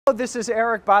This is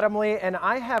Eric Bottomley, and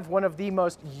I have one of the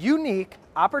most unique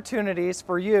opportunities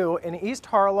for you in East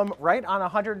Harlem, right on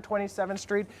 127th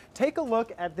Street. Take a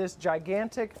look at this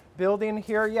gigantic building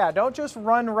here. Yeah, don't just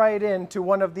run right into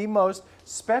one of the most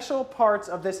special parts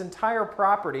of this entire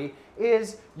property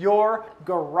is your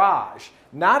garage.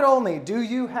 Not only do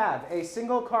you have a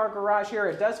single car garage here,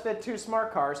 it does fit 2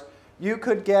 smart cars, you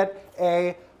could get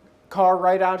a car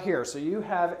right out here. So you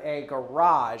have a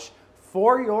garage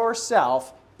for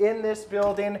yourself in this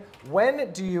building.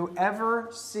 When do you ever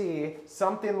see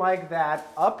something like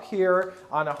that up here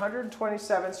on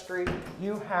 127th Street?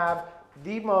 You have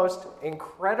the most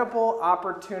incredible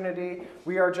opportunity.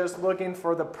 We are just looking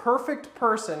for the perfect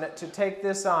person to take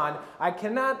this on. I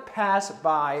cannot pass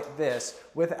by this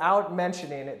without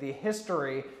mentioning the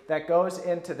history that goes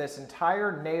into this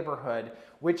entire neighborhood,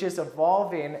 which is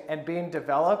evolving and being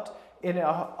developed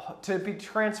to be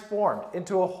transformed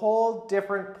into a whole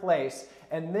different place.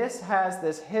 And this has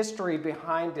this history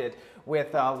behind it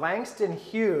with Langston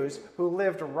Hughes, who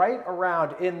lived right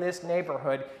around in this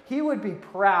neighborhood. He would be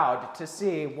proud to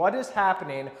see what is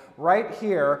happening right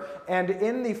here. And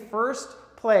in the first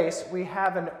place, we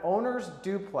have an owner's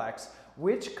duplex,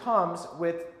 which comes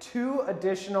with 2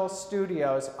 additional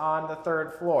studios on the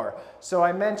 3rd floor. So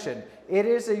I mentioned, it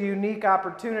is a unique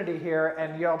opportunity here,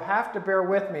 and you'll have to bear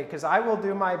with me because I will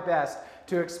do my best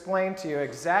to explain to you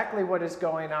exactly what is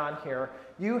going on here.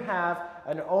 You have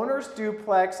an owner's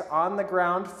duplex on the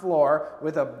ground floor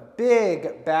with a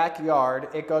big backyard.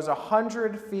 It goes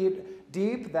 100 feet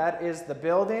deep, that is the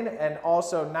building, and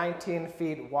also 19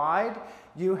 feet wide.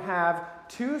 You have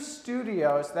 2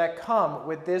 studios that come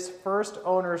with this first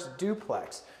owner's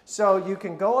duplex. So you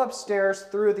can go upstairs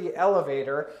through the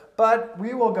elevator, but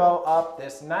we will go up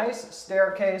this nice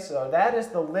staircase. So that is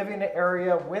the living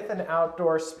area with an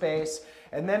outdoor space.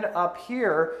 And then up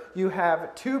here, you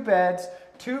have 2 beds,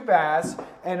 2 baths,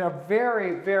 and a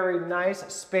very, very nice,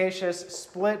 spacious,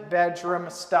 split bedroom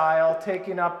style,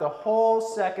 taking up the whole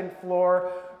 2nd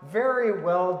floor. Very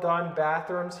well done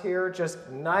bathrooms here, just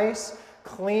nice,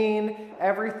 clean,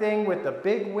 everything with the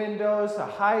big windows, the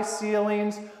high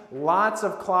ceilings, lots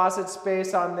of closet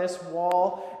space on this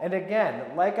wall. And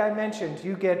again, like I mentioned,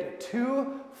 you get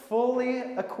 2 fully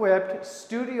equipped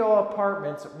studio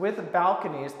apartments with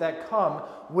balconies that come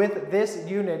with this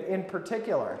unit in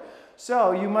particular.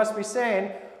 So you must be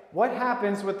saying, what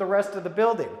happens with the rest of the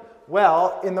building?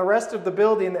 Well, in the rest of the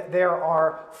building, there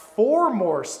are 4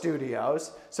 more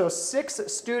studios, so 6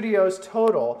 studios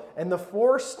total, and the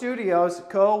 4 studios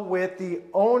go with the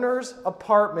owner's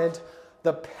apartment,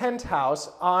 the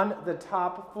penthouse on the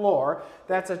top floor.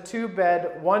 That's a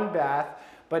 2-bed, 1-bath,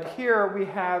 but here we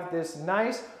have this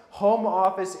nice home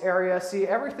office area. See,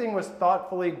 everything was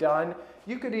thoughtfully done.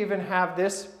 You could even have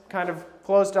this kind of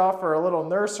closed off for a little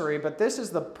nursery, but this is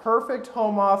the perfect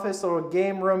home office, little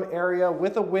game room area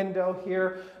with a window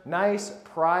here. Nice,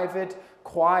 private,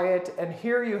 quiet. And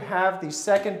here you have the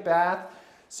 2nd bath.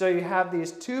 So you have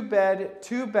these 2-bed,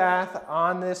 2-bath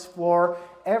on this floor.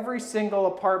 Every single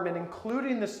apartment,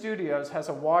 including the studios, has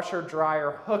a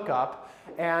washer-dryer hookup.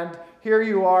 And here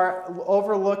you are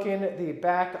overlooking the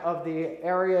back of the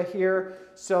area here.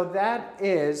 So that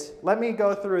is, let me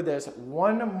go through this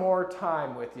one more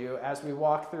time with you as we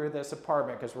walk through this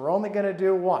apartment, because we're only going to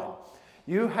do one.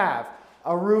 You have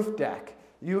a roof deck.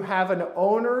 You have an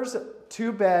owner's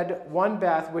 2-bed,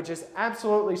 1-bath, which is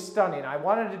absolutely stunning. I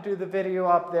wanted to do the video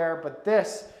up there, but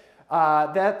this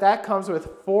that comes with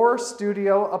 4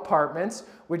 studio apartments,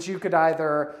 which you could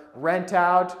either rent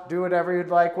out, do whatever you'd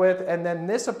like with, and then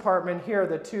this apartment here,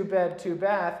 the 2-bed,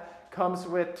 2-bath, comes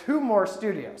with 2 more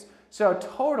studios. So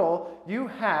total, you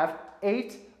have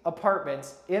 8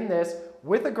 apartments in this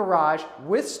with a garage,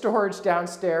 with storage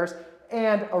downstairs,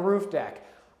 and a roof deck.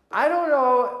 I don't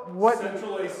know what...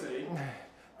 Central AC.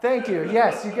 Thank you.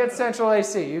 Yes, you get central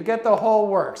AC. You get the whole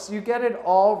works. You get it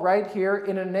all right here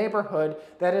in a neighborhood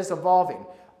that is evolving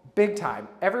big time.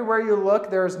 Everywhere you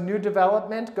look, there's new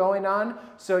development going on.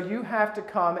 So you have to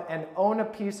come and own a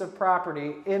piece of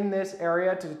property in this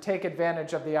area to take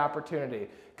advantage of the opportunity.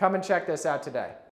 Come and check this out today.